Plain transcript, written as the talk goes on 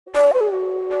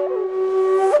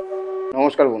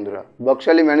নমস্কার বন্ধুরা,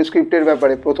 বকশালী ম্যানুস্ক্রিপ্টের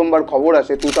ব্যাপারে প্রথমবার খবর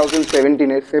আসে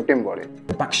 2017 সেপ্টেম্বরে।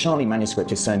 The Bakshali manuscript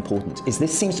is so important is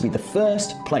this seems to be the first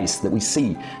place that we see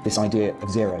this idea of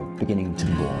zero beginning to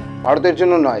be born. ভারতের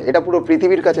জন্য নয়, এটা পুরো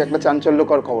পৃথিবীর কাছে একটা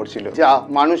চাঞ্চল্যকর খবর ছিল, যা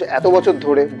মানুষ এত বছর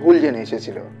ধরে ভুল জেনে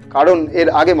এসেছিল। কারণ এর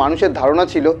আগে মানুষের ধারণা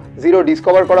ছিল জিরো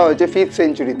ডিসকভার করা হয়েছে 5th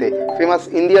সেঞ্চুরিতে ফেমাস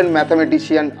ইন্ডিয়ান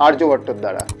ম্যাথামেটিশিয়ান আর্যভট্টর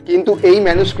দ্বারা। কিন্তু এই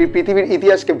ম্যানুস্ক্রিপ্ট পৃথিবীর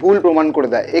ইতিহাসকে ভুল প্রমাণ করে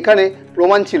দেয়। এখানে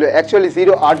প্রমাণ ছিল অ্যাকচুয়ালি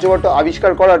জিরো আর্যভট্ট আবিষ্কার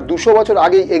করার 200 বছর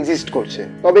আগেই এক্সিস্ট করছে।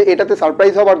 তবে এটাতে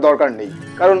সারপ্রাইজ হবার দরকার নেই,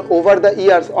 কারণ ওভার দ্য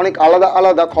ইয়ার্স অনেক আলাদা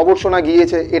আলাদা খবর শোনা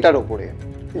গিয়েছে এটার ওপরে,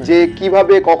 যে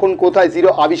কিভাবে কখন কোথায় জিরো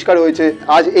আবিষ্কার হয়েছে।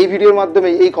 আজ এই ভিডিওর মাধ্যমে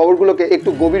এই খবরগুলোকে একটু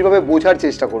গভীরভাবে বোঝার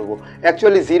চেষ্টা করব,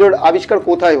 অ্যাকচুয়ালি জিরোর আবিষ্কার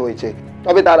কোথায় হয়েছে।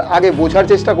 তবে তার আগে বোঝার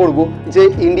চেষ্টা করব যে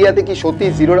ইন্ডিয়াতে কি সত্যি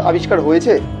জিরোর আবিষ্কার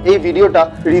হয়েছে। এই ভিডিওটা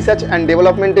রিসার্চ অ্যান্ড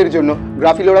ডেভেলপমেন্টের জন্য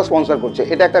গ্রাফিলোরা স্পন্সর করছে।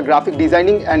 এটা একটা graphic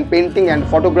designing and painting and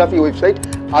photography website.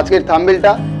 আজকের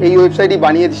থাম্বনেলটা এই ওয়েবসাইটই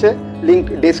বানিয়েছে, লিঙ্ক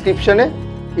ডেসক্রিপশনে।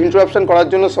 ইন্টারাপশন করার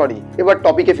জন্য সরি। এবার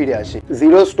টপিকে ফিরে আসি।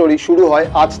 জিরো স্টোরি শুরু হয়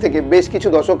আজ থেকে বেশ কিছু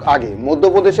দশক আগে।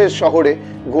 মধ্যপ্রদেশের শহরে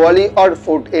গোয়ালিয়র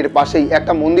ফোর্ট এর পাশেই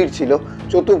একটা মন্দির ছিল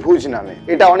চতুর্ভুজ নামে।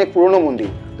 এটা অনেক পুরনো মন্দির,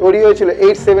 তৈরি হয়েছিল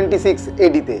 876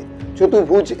 এডিতে।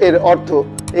 চতুর্ভুজ এর অর্থ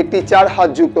একটি 4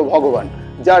 হাতযুক্ত ভগবান,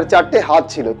 যার 4টে হাত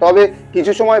ছিল। তবে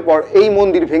কিছু সময় পর এই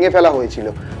মন্দির ভেঙে ফেলা হয়েছিল।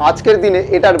 আজকের দিনে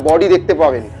এটার বডি দেখতে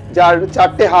পাবেন, যার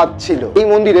 4টে হাত ছিল। এই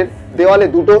মন্দিরের দেওয়ালে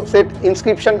দুটো সেট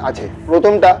ইনস্ক্রিপশন আছে।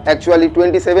 প্রথমটা অ্যাকচুয়ালি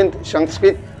 27th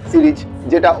সংস্কৃত সিরিজ,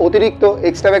 যেটা অতিরিক্ত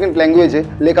এক্সট্রাভ্যাগেন্ট ল্যাঙ্গুয়েজে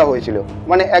লেখা হয়েছিল,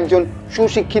 মানে একজন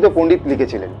সুশিক্ষিত পণ্ডিত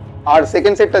লিখেছিলেন। আর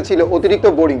সেকেন্ড সেটটা ছিল অতিরিক্ত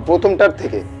বোরিং প্রথমটার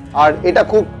থেকে, আর এটা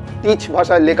খুব টিচ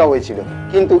ভাষায় লেখা হয়েছিল।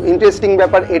 কিন্তু ইন্টারেস্টিং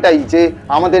ব্যাপার এটাই যে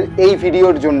আমাদের এই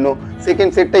ভিডিওর জন্য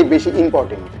সেকেন্ড সেটটাই বেশি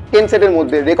ইম্পর্টেন্ট। সেকেন্ড সেটের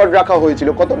মধ্যে রেকর্ড রাখা হয়েছিল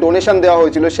কত ডোনেশন দেওয়া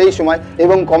হয়েছিল সেই সময়,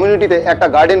 এবং কমিউনিটিতে একটা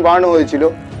গার্ডেন বানানো হয়েছিল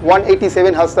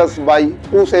 187 হাস্তাস বাই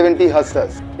 270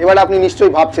 হাস্তাস। এবার আপনি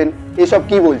নিশ্চয়ই ভাবছেন এসব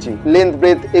কি বলছি, লেন্থ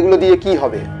ব্রেথ এগুলো দিয়ে কি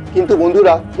হবে। কিন্তু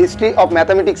বন্ধুরা, হিস্ট্রি অফ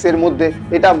ম্যাথামেটিক্সের মধ্যে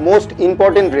এটা মোস্ট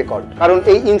ইম্পর্টেন্ট রেকর্ড, কারণ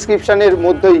এই ইনস্ক্রিপশনের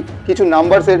মধ্যেই কিছু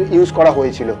নাম্বারসের ইউজ করা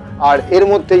হয়েছিল, আর এর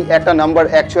মধ্যেই একটা নাম্বার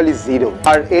অ্যাকচুয়ালি জিরো।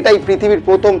 আর এটাই পৃথিবীর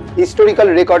প্রথম হিস্টোরিক্যাল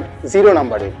রেকর্ড জিরো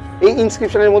নাম্বারের। এই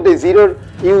ইনস্ক্রিপশনের মধ্যে জিরোর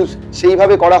ইউজ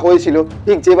সেইভাবে করা হয়েছিল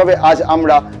ঠিক যেভাবে আজ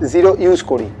আমরা জিরো ইউজ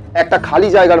করি, একটা খালি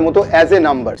জায়গার মতো as a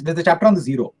number. There's a chapter on the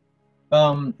zero.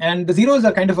 And the zero is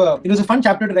a kind of it was a fun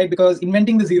chapter to write because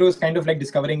inventing the zero is kind of like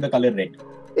discovering the color red.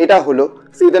 এটা হলো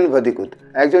সিদন ভদিকুত,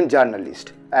 একজন journalist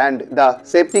and the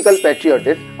সেপটিক্যাল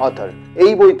প্যাট্রিয়টের author.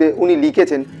 এই বইতে উনি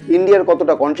লিখেছেন ইন্ডিয়ার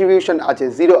কতটা contribution আছে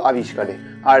জিরো আবিষ্কারে,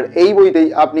 আর এই বইতেই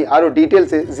আপনি আরো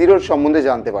ডিটেলসে জিরোর সম্বন্ধে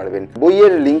জানতে পারবেন।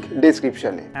 বইয়ের লিংক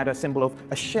ডেসক্রিপশনে। Add a symbol of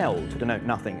a shell to denote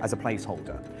nothing as a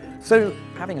placeholder. So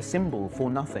having a symbol for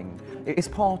nothing is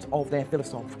part of their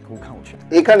philosophical culture.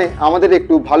 এখানে আমাদের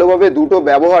একটু ভালোভাবে দুটো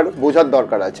ব্যবহার বোঝার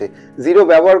দরকার আছে। জিরো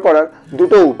ব্যবহার করার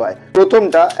দুটো উপায়।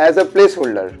 প্রথমটা অ্যাজ আ প্লেস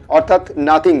হোল্ডার, অর্থাৎ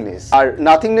নাথিংনেস। আর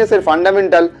নাথিংনেস এর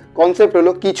ফান্ডামেন্টাল কনসেপ্ট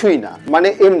হলো কিছুই না, মানে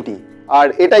এমটি। আর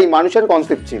এটাই মানুষের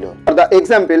কনসেপ্ট ছিল। ফর দ্য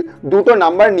এক্সাম্পল, দুটো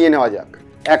নাম্বার নিয়ে নেওয়া যাক,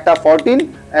 একটা 14,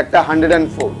 একটা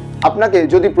 104। আপনাকে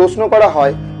যদি প্রশ্ন করা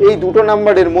হয় এই দুটো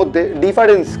নাম্বারের মধ্যে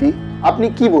ডিফারেন্স কি, আপনি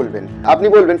কি বলবেন? আপনি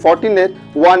বলবেন 14 এর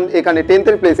 1 এখানে 10th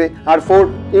এর প্লেসে আর 4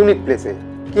 ইউনিট প্লেসে।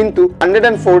 কিন্তু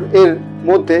 104 এর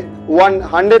মধ্যে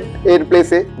 100 এর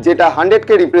প্লেসে, যেটা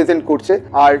 100কে রিপ্রেজেন্ট করছে,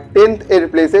 আর 10th এর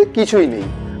প্লেসে কিছুই নেই,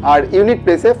 আর ইউনিট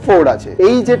প্লেসে 4 আছে।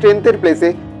 এই যে 10th এর প্লেসে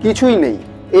কিছুই নেই,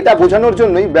 এটা বোঝানোর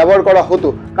জন্যই ব্যবহার করা হতো,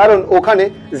 কারণ ওখানে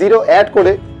জিরো অ্যাড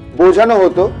করে বোঝানো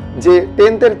হতো যে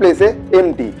 10th এর প্লেসে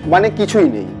এমটি, মানে কিছুই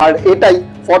নেই। আর এটাই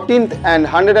 14th and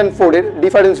 104 এর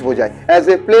ডিফারেন্স বোঝায় অ্যাজ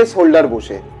এ প্লেস হোল্ডার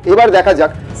বসে। এবার দেখা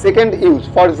যাক second use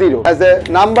for zero as a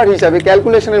number হিসাবে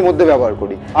ক্যালকুলেশনের মধ্যে ব্যবহার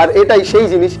করি। আর এটাই সেই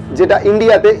জিনিস যেটা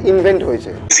ইন্ডিয়াতে ইনভেন্ট হয়েছে।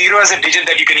 Zero as a digit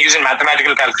that you can use in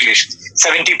mathematical calculations.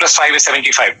 70 plus 5 is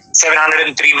 75.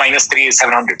 703 minus 3 is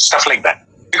 700. Stuff like that.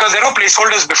 Because there were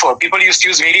placeholders before. People used to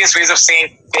use various ways of saying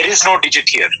there is no digit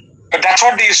here. But that's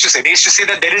what they used to say. They used to say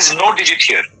that there is no digit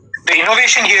here. The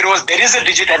innovation here was there is a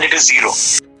digit and it is zero.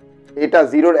 এটা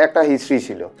জিরোর একটা history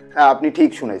ছিল। হ্যাঁ, আপনি ঠিক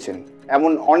শুনেছেন,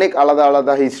 এমন অনেক আলাদা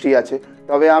আলাদা হিস্ট্রি আছে,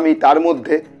 তবে আমি তার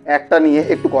মধ্যে একটা নিয়ে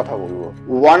একটু কথা বলবো।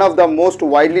 One of the most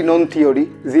widely known theory,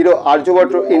 zero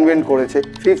Aryabhata invent করেছে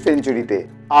 5th সেঞ্চুরিতে।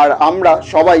 আর আমরা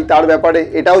সবাই তার ব্যাপারে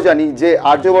এটাও জানি যে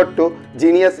আর্যভট্ট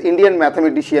জিনিয়াস ইন্ডিয়ান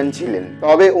ম্যাথামেটিশিয়ান ছিলেন।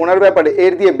 তবে ওনার ব্যাপারে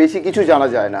এর দিয়ে বেশি কিছু জানা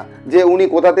যায় না, যে উনি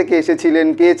কোথা থেকে এসেছিলেন,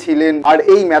 কে ছিলেন, আর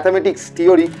এই ম্যাথামেটিক্স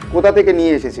থিওরি কোথা থেকে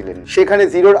নিয়ে এসেছিলেন, সেখানে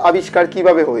জিরোর আবিষ্কার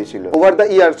কিভাবে হয়েছিল। ওভার দ্য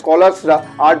ইয়ার স্কলার্সরা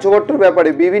আর্যভট্টর ব্যাপারে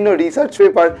বিভিন্ন রিসার্চ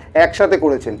পেপার একসাথে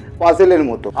করেছেন পাজেলের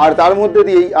মতো, আর তার মধ্যে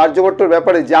দিয়েই আর্যভট্টর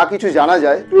ব্যাপারে যা কিছু জানা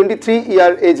যায় 23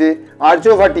 ইয়ার এজে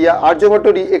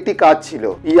আর্যভট্টরই একটি কাজ ছিল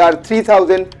ইয়ার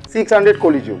 3600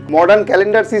 কলিযুগ। মডার্ন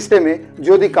ক্যালেন্ডার সিস্টেমে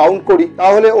যদি কাউন্ট করি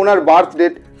তাহলে ওনার বার্থ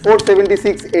ডেট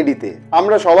 476 এডিতে।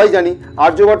 আমরা সবাই জানি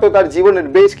আর্যভট্ট তার জীবনের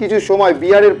বেশ কিছু সময়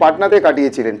বিহারের পাটনাতে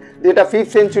কাটিয়েছিলেন, যেটা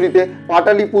 5th সেঞ্চুরিতে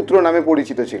পাটালিপুত্র নামে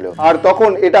পরিচিত ছিল, আর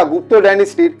তখন এটা গুপ্ত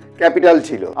ডাইনেস্টির ক্যাপিটাল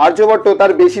ছিল। আর্যভট্ট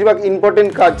তার বেশিরভাগ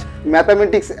ইম্পর্টেন্ট কাজ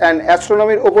ম্যাথামেটিক্স অ্যান্ড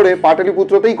অ্যাস্ট্রোনমির ওপরে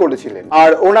পাটালিপুত্রতেই করেছিলেন।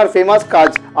 আর ওনার ফেমাস কাজ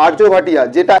আর্যভাটিয়া,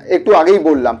 যেটা একটু আগেই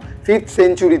বললাম 5th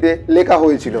সেঞ্চুরিতে লেখা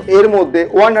হয়েছিল। এর মধ্যে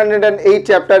 108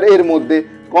 চ্যাপ্টার এর মধ্যে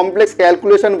কমপ্লেক্স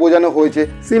ক্যালকুলেশন বোঝানো হয়েছে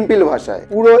সিম্পল ভাষায়।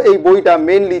 পুরো এই বইটা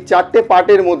মেনলি 4টে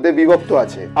পার্টের মধ্যে বিভক্ত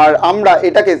আছে, আর আমরা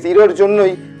এটাকে জিরোর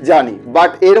জন্যই জানি,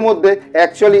 বাট এর মধ্যে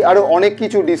অ্যাকচুয়ালি আরো অনেক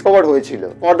কিছু ডিসকভার হয়েছিল।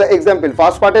 ফর দ্য এক্সাম্পল,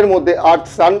 ফার্স্ট পার্টের মধ্যে আর্থ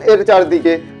সান এর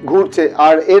চারদিকে ঘুরছে,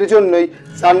 আর এর জন্যই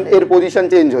সান এর পজিশন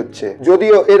চেঞ্জ হচ্ছে,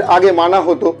 যদিও এর আগে মানা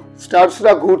হতো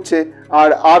স্টার্সরা ঘুরছে আর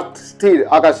আর্থ স্থির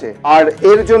আকাশে, আর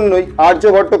এর জন্যই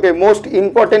আর্যভট্টকে মোস্ট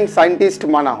ইম্পর্টেন্ট সায়েন্টিস্ট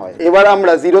মানা হয়। এবার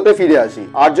আমরা জিরোতে ফিরে আসি।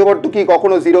 আর্যভট্ট কি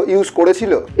কখনো জিরো ইউজ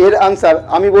করেছিল? এর আনসার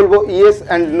আমি বলবো yes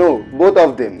and no, both of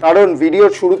them. কারণ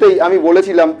ভিডিওর শুরুতেই আমি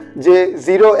বলেছিলাম যে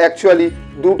জিরো অ্যাকচুয়ালি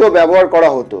দুটো ব্যবহার করা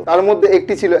হতো, তার মধ্যে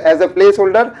একটি ছিল অ্যাজ এ প্লেস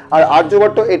হোল্ডার, আর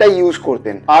আর্যভট্ট এটাই ইউজ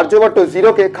করতেন। আর্যভট্ট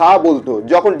জিরোকে খা বলতো।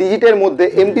 যখন ডিজিটের মধ্যে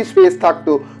এমটি স্পেস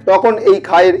থাকতো তখন এই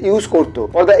খায়ের ইউজ করতো।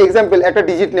 ফর দ্য এক্সাম্পল, একটা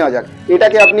ডিজিট নেওয়া যাক,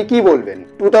 এটাকে আপনি কি বলবেন?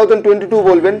 2022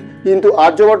 বলবেন, কিন্তু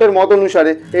আর্যভট্টের মত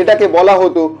অনুসারে এটাকে বলা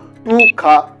হতো 2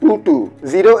 খা 22।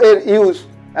 জিরো এর use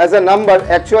as a number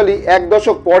actually 1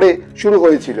 দশক পরে শুরু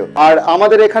হয়েছিল। আর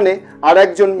আমাদের এখানে আর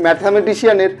একজন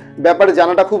ম্যাথামেটিশিয়ানের ব্যাপারে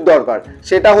জানাটা খুব দরকার,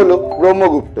 সেটা হলো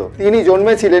ব্রহ্মগুপ্ত। তিনি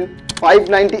জন্মেছিলেন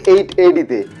 598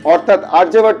 এডিতে, অর্থাৎ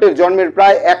আর্যভট্টের জন্মের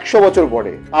প্রায় 100 বছর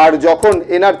পরে। আর যখন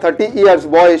এনার 30 ইয়ার্স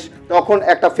বয়স, তখন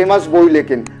একটা ফেমাস বই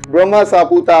লেখেন ব্রহ্মা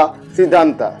সাপুতা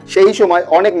সিদ্ধান্তা। সেই সময়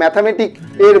অনেক ম্যাথামেটিক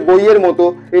এর বইয়ের মতো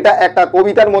এটা একটা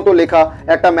কবিতার মতো লেখা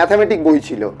একটা ম্যাথামেটিক বই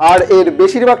ছিল, আর এর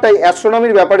বেশিরভাগটাই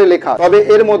অ্যাস্ট্রোনমির ব্যাপারে লেখা। তবে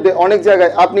এর মধ্যে অনেক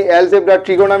জায়গায় আপনি অ্যালজেব্রা,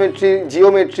 ট্রিগোনোমেট্রি,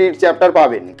 জিওমেট্রির চ্যাপ্টার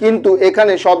পাবেন, কিন্তু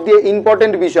এখানে সব দিয়ে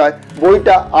ইম্পর্টেন্ট বিষয়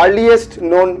বইটা আর্লিয়েস্ট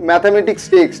নোন ম্যাথামেটিক্স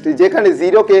টেক্সট, যেখানে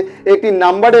জিরোকে একটি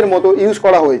নাম্বারের মতো ইউজ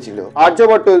করা হয়েছিল।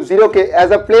 Aryabhata জিরোকে as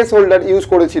a place holder use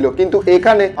করেছিল, কিন্তু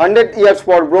এখানে 100 ইয়ার্স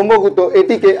পর ব্রহ্মগুপ্ত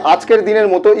এটিকে আজকের দিনের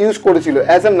মতো ইউজ করেছিল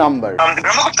as a number.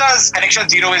 Brahmagupta's connection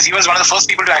with zero is he was one of the first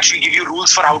people to actually give you rules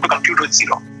for how to compute with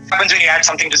zero. What happens when you add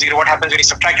something to zero? What happens when you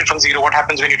subtract it from zero? What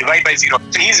happens when you divide by zero?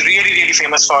 So he's really, really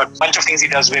famous for a bunch of things he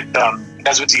does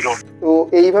with zero. তো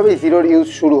এইভাবেই জিরোর use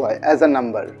শুরু হয় as a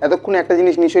number. এতক্ষণ একটা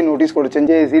জিনিস নিশ্চয়ই notice করেছেন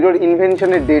যে জিরোর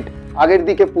ইনভেনশনের ডেট আগের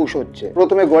দিকে পুশ হচ্ছে।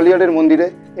 প্রথমে গোয়ালিয়রের মন্দিরে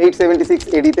 876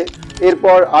 এডিতে,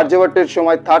 এরপর আর্যভট্টের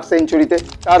সময় 3rd সেঞ্চুরিতে,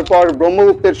 তারপর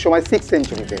ব্রহ্মগুপ্তের সময় 6th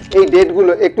সেঞ্চুরিতে। এই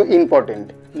ডেটগুলো একটু ইম্পর্টেন্ট,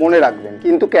 মনে রাখবেন।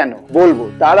 কিন্তু কেন বলবো,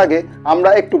 তার আগে আমরা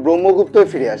একটু ব্রহ্মগুপ্তয়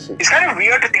ফিরে আসি। It's kind of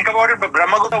weird to think about it, but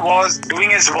Brahmagupta was doing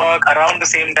his work around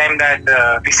the same time that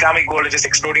the Islamic world is just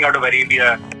exploding out of Arabia.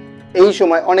 এই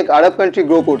সময় অনেক আরব কান্ট্রি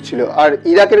গ্রো করছিল, আর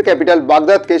ইরাকের ক্যাপিটাল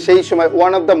বাগদাদকে সেই সময়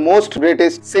one of the most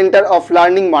greatest centre of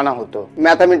learning মানা হতো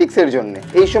ম্যাথামেটিক্সের জন্য।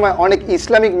 এই সময় অনেক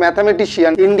ইসলামিক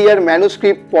ম্যাথামেটিশিয়ান ইন্ডিয়ার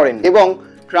ম্যানুস্ক্রিপ্ট পড়েন এবং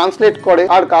ট্রান্সলেট করে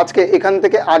আর কাজকে এখান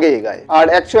থেকে আগে এগায়। আর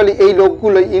অ্যাকচুয়ালি এই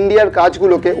লোকগুলো ইন্ডিয়ার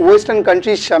কাজগুলোকে ওয়েস্টার্ন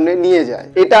কান্ট্রির সামনে নিয়ে যায়।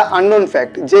 এটা আননোন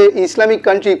ফ্যাক্ট যে ইসলামিক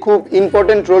কান্ট্রি খুব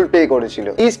ইম্পর্টেন্ট রোল প্লে করেছিল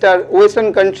ইস্ট আর ওয়েস্টার্ন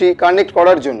কান্ট্রি কানেক্ট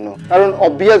করার জন্য, কারণ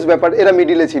অবভিয়াস ব্যাপার এরা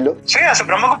মিডিলে ছিল। So yeah, so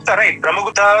Brahmagupta, right?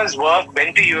 Brahmagupta's work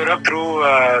went to Europe through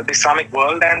the Islamic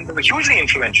world and hugely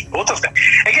influential, both of them.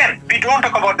 Again, we don't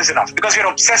talk about this enough because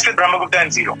we're obsessed with Brahmagupta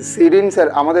and zero. Sirin sir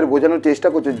আমাদের বোঝানোর চেষ্টা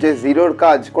করছে যে জিরোর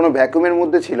কাজ কোনো ভ্যাকুয়ামের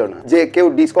মধ্যে ছিল না, যে কেউ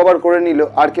ডিসকভার করে নিল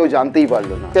আর কেউ জানতেই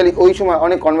পারলো না। অ্যাকচুয়ালি ওই সময়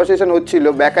অনেক কনভারসেশন হচ্ছিল,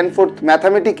 ব্যাক অ্যান্ড ফোর্থ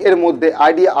ম্যাথামেটিক এর মধ্যে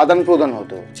আইডিয়া আদান প্রদান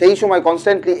হতো। সেই সময়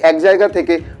কনস্ট্যান্টলি এক জায়গা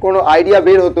থেকে কোনো আইডিয়া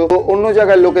বের হতো, তো অন্য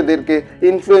জায়গার লোকেদেরকে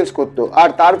ইনফ্লুয়েন্স করতো, আর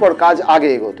তারপর কাজ আগে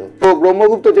এগোতো। তো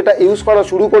ব্রহ্মগুপ্ত যেটা ইউজ করা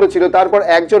শুরু করেছিল, তারপর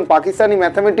একজন পাকিস্তানি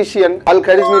ম্যাথামেটিশিয়ান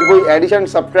আলখারিজমির বই addition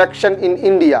subtraction in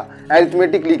India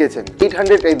arithmetic লিখেছেন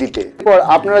 800 এডিতে। এরপর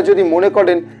আপনারা যদি মনে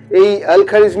করেন এই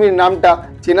আলখারিজমির নামটা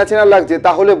চেনা চেনা লাগছে,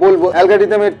 তাহলে বলবো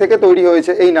অ্যালগরিদমের থেকে তৈরি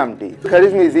হয়েছে এই নামটি।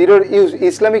 আলখারিজমি জিরোর ইউজ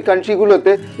ইসলামিক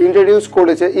কান্ট্রিগুলোতে ইন্ট্রোডিউস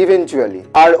করেছে ইভেনচুয়ালি,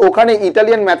 আর ওখানে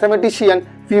ইটালিয়ান ম্যাথামেটিশিয়ান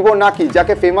ফিবোনাকি,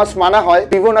 যাকে ফেমাস মানা হয়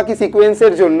ফিবোনাকি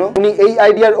সিকোয়েন্সের জন্য, উনি এই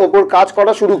আইডিয়ার ওপর কাজ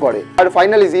করা শুরু করে। আর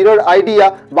ফাইনালি জিরোর আইডিয়া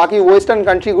বাকি ওয়েস্টার্ন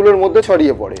কান্ট্রিগুলোর মধ্যে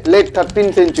ছড়িয়ে পড়ে লেট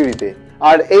 13th সেঞ্চুরিতে।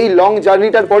 আর এই লং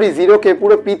জার্নিটার পরই জিরোকে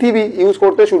পুরো পৃথিবী ইউজ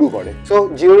করতে শুরু করে। সো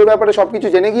জিরোর ব্যাপারে সবকিছু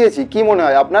জেনে গিয়েছি, কি মনে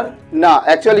হয় আপনার? না,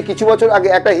 অ্যাকচুয়ালি কিছু বছর আগে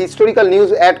একটা হিস্টোরিক্যাল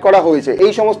নিউজ অ্যাড করা হয়েছে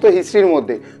এই সমস্ত হিস্ট্রির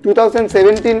মধ্যে।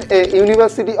 2017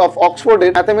 ইউনিভার্সিটি অফ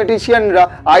অক্সফোর্ডের ম্যাথামেটিশিয়ানরা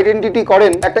আইডেন্টিটি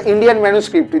করেন একটা ইন্ডিয়ান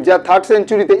ম্যানুস্ক্রিপ্ট যা 3rd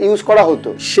সেঞ্চুরিতে ইউজ করা হতো।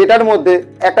 সেটার মধ্যে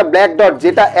একটা ব্ল্যাক ডট,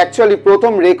 যেটা অ্যাকচুয়ালি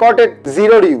প্রথম রেকর্ডেড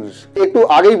জিরোর ইউজ। একটু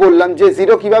আগেই বললাম যে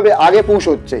জিরো কিভাবে আগে পুশ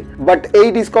হচ্ছে, বাট এই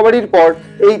ডিসকভারির পর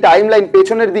এই টাইমলাইন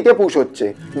পেছনের দিকে পুশ হচ্ছে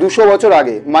 200 বছর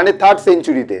আগে, মানে 3rd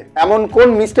সেঞ্চুরিতে। এমন কোন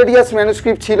মিস্টেরিয়াস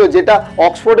ম্যানুস্ক্রিপ্ট ছিল যেটা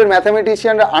অক্সফোর্ডের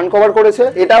ম্যাথামেটিশিয়ানরা আনকভার করেছে?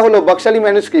 এটা হলো বকশালি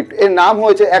ম্যানুস্ক্রিপ্ট। এর নাম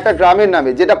হয়েছে একটা গ্রামের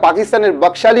নামে, যেটা পাকিস্তানের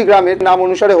বকশালি গ্রামের নাম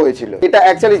অনুসারে হয়েছিল। এটা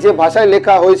অ্যাকচুয়ালি যে ভাষায়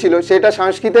লেখা হয়েছিল সেটা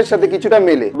সংস্কৃতের সাথে কিছুটা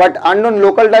মেলে, বাট আননোন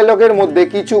লোকাল ডায়লগের মধ্যে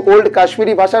কিছু ওল্ড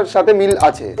কাশ্মীরি ভাষার সাথে মিল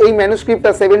আছে। এই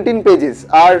ম্যানুস্ক্রিপ্টটা 17 পেজেস,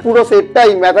 আর পুরো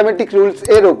সেটটাই ম্যাথামেটিক রুলস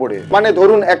এর ওপরে, মানে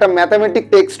ধরুন একটা ম্যাথামেটিক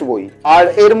টেক্সট বই। আর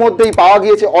এর মধ্যেই পাওয়া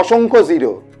গিয়েছে অসংখ্য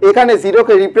জিরো। এখানে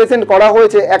জিরোকে রিপ্রেজেন্ট করা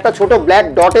হয়েছে একটা ছোট ব্ল্যাক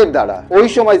ডটের দ্বারা। ওই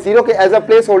সময় জিরোকে as a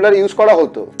place holder use করা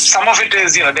হতো। Some of it is,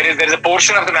 there is a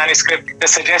portion of the manuscript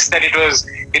that suggests that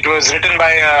it was written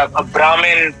by a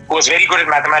Brahmin who was very good at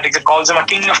mathematics. It calls him a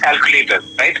king of calculators,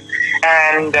 right?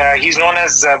 And he's known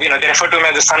as, they refer to him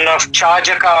as the son of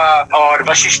Chajaka or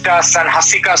Vashishta's son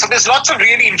Hasika. So there's lots of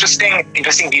really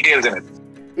interesting details in it.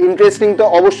 Interesting তো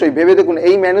অবশ্যই। ভেবে দেখুন,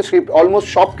 এই manuscript almost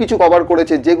সবকিছু cover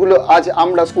করেছে যেগুলো আজ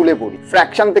আমরা স্কুলে পড়ি।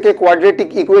 ফ্র্যাকশন থেকে কোয়াড্রেটিক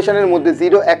ইকুয়েশনের মধ্যে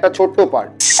জিরো একটা ছোট্ট part.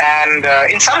 And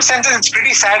in some senses, it's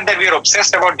pretty sad that we are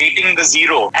obsessed about dating the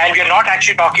zero, and we are not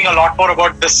actually talking a lot more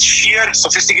about the sheer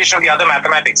sophistication of the other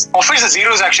mathematics, of which the zero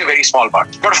is actually a very small part.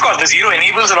 But of course, the zero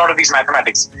enables a lot of these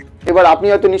mathematics. এবার আপনি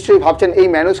হয়তো নিশ্চয়ই ভাবছেন এই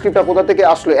ম্যানুস্ক্রিপ্টটা কোথা থেকে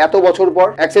আসলো এত বছর পর।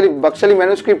 অ্যাকচুয়ালি বকশালি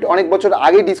ম্যানুস্ক্রিপ্ট অনেক বছর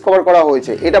আগে ডিসকভার করা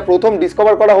হয়েছে। এটা প্রথম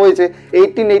ডিসকভার করা হয়েছে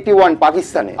 1881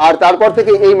 পাকিস্তানে, আর তারপর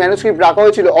থেকে এই ম্যানুস্ক্রিপ্ট রাখা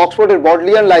হয়েছিল অক্সফোর্ডের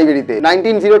বডলিয়ান লাইব্রেরিতে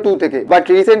 1902 থেকে। বাট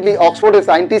রিসেন্টলি অক্সফোর্ডের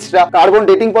সায়েন্টিস্টরা কার্বন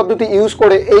ডেটিং পদ্ধতি ইউজ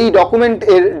করে এই ডকুমেন্ট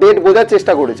এর ডেট বোঝার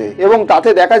চেষ্টা করেছে, এবং তাতে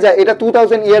দেখা যায় এটা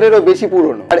 2000 ইয়ারেরও বেশি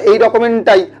পুরনো। আর এই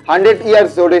ডকুমেন্টটাই 100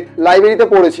 ইয়ার্স ধরে লাইব্রেরিতে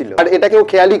পড়েছিল, আর এটা কেউ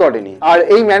খেয়ালই করেনি। আর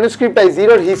এই ম্যানুস্ক্রিপ্টটাই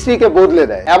জিরোর হিস্ট্রিকে বদলে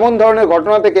দেয়। এমন ধরনের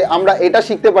ঘটনা থেকে আমরা এটা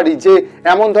শিখতে পারি যে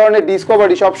এমন ধরনের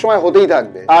ডিসকভারি সবসময় হতেই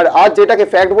থাকবে। আর আজ যেটাকে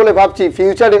ফ্যাক্ট বলে ভাবছি,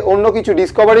 ফিউচারে অন্য কিছু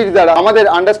ডিসকভারির দ্বারা আমাদের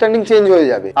আন্ডারস্ট্যান্ডিং চেঞ্জ হয়ে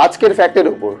যাবে আজকের ফ্যাক্টের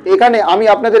উপর। এখানে আমি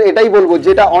আপনাদের এটাই বলবো,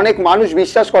 যেটা অনেক মানুষ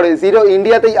বিশ্বাস করে, জিরো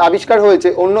ইন্ডিয়াতেই আবিষ্কার হয়েছে,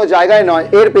 অন্য জায়গায় নয়।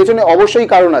 এর পেছনে অবশ্যই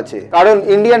কারণ আছে, কারণ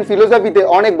ইন্ডিয়ান ফিলোসফিতে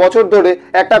অনেক বছর ধরে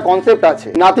একটা কনসেপ্ট আছে,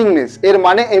 নাথিংনেস, এর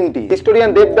মানে এমটি।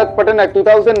 হিস্টোরিয়ান দেবদত্ত পটনায়ক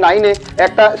 2009-এ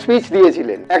একটা স্পিচ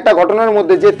দিয়েছিলেন একটা ঘটনার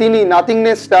মধ্যে, যে তিনি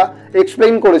নাথিংনেসটা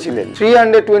এক্সপ্লেইন করেছিলেন।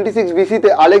 326 বিসিতে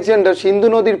আলেকজান্ডার সিন্ধু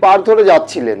নদীর পার ধরে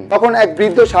যাচ্ছিলেন, তখন এক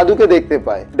বৃদ্ধ সাধুকে দেখতে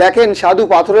পায়। দেখেন সাধু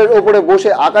পাথরের ওপরে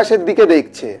বসে আকাশের দিকে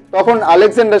দেখছে। তখন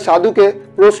আলেকজান্ডার সাধুকে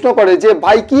প্রশ্ন করে যে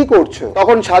ভাই কি করছো?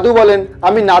 তখন সাধু বলেন,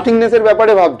 আমি নাথিংনেস এর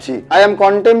ব্যাপারে ভাবছি, আই এম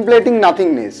কন্টেম্পলেটিং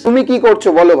নাথিংনেস। তুমি কি করছো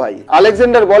বলো ভাই?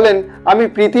 আলেকজান্ডার বলেন, আমি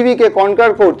পৃথিবীকে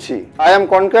কনকার করছি, I am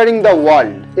conquering the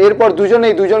world. এরপর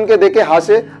দুজনেই দুজনকে দেখে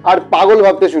হাসে আর পাগল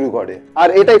ভাবতে শুরু করে। আর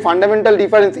এটাই ফান্ডামেন্টাল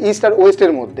ডিফারেন্স ইস্ট আর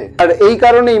ওয়েস্টের মধ্যে। আর এই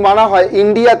কারণেই মানা হয়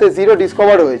ইন্ডিয়াতে জিরো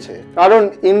ডিসকভার হয়েছে, কারণ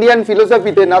ইন্ডিয়ান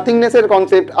ফিলোসফিতে নাথিংনেস এর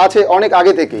কনসেপ্ট আছে অনেক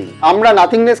আগে থেকেই। আমরা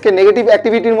নাথিংনেসকে নেগেটিভ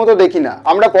অ্যাক্টিভিটির মতো দেখি না,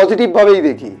 আমরা পজিটিভ ভাবেই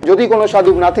দেখি। যদি কোনো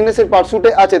সাধু নাথিংনেস এর পার্সুটে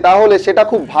আছে, তাহলে সেটা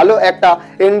খুব ভালো একটা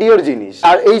এন্ডিওর জিনিস।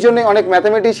 আর এই জন্য অনেক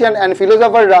ম্যাথামেটিশিয়ান অ্যান্ড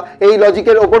ফিলোসফাররা এই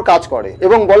লজিকের ওপর কাজ করে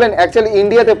এবং বলেন অ্যাকচুয়ালি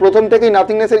ইন্ডিয়াতে প্রথম থেকেই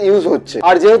নাথিংনেস এর ইউজ হচ্ছে।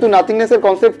 আর যেহেতু নাথিংনেস এর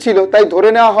কনসেপ্ট ছিল, তাই ধরে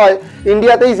নেওয়া হয়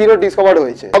ইন্ডিয়াতেই জিরো ডিসকভার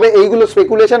হয়েছে। তবে এইগুলো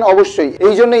স্পেকুলেশন অবশ্যই,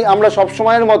 এই জন্যই আমরা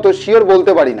সবসময়ের মতো শিওর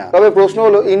বলতে পারি না। তবে প্রশ্ন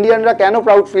হলো, ইন্ডিয়ানরা কেন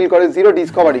প্রাউড ফিল করে জিরো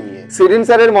ডিসকভারি নিয়ে? সিরিন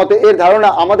স্যারের মতে এর ধারণা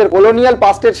আমাদের কলোনিয়াল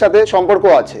পাস্টের সাথে সম্পর্ক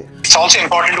আছে। It's also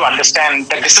important to understand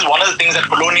that this is one of the things that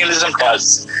colonialism does.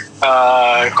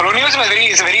 Colonialism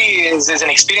is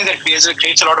an experience that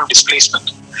creates a lot of displacement.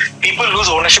 People lose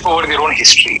ownership over their own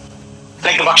history.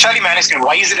 Like the Bhaksali manuscript,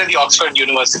 why is it at the Oxford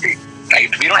University?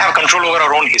 Right? We don't have control over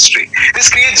our own history. This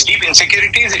creates deep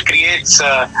insecurities. It creates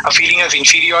a feeling of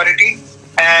inferiority,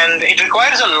 and it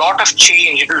requires a lot of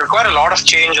change. It will require a lot of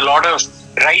change, a lot of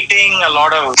writing, a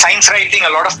lot of science writing,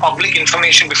 a lot of public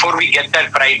information before we get that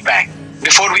pride back.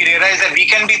 Before we realize that we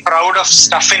can be proud of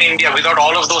stuff in India without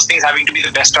all of those things having to be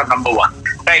the best or number one.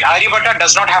 Right? Aryabhatta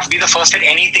does not have to be the first at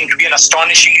anything to be an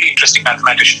astonishingly interesting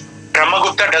mathematician.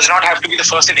 Brahmagupta does not have to be the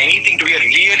first at anything to be a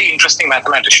really interesting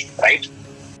mathematician, right?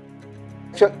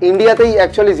 ইন্ডিয়াতেই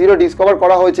actually zero discover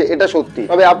করা হয়েছে, এটা সত্যি।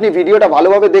 তবে আপনি ভিডিওটা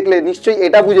ভালোভাবে দেখলে নিশ্চয়ই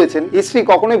এটা বুঝেছেন হিস্ট্রি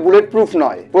কখনোই বুলেট প্রুফ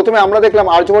নয়। প্রথমে আমরা দেখলাম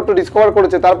আর্যভট্ট ডিসকভার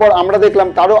করেছে, তারপর আমরা দেখলাম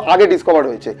তারও আগে ডিসকভার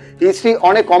হয়েছে। হিস্ট্রি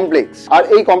অনেক কমপ্লেক্স, আর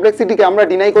এই কমপ্লেক্সিটিকে আমরা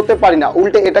ডিনাই করতে পারি না,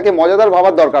 উল্টে এটাকে মজাদার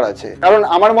ভাবার দরকার আছে। কারণ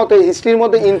আমার মতে হিস্ট্রির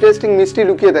মধ্যে ইন্টারেস্টিং মিস্ট্রি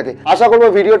লুকিয়ে থাকে। আশা করবো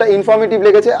ভিডিওটা ইনফরমেটিভ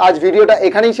লেগেছে। আজ ভিডিওটা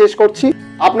এখানেই শেষ করছি।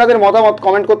 আপনাদের মতামত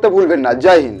কমেন্ট করতে ভুলবেন না।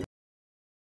 জয় হিন্দ।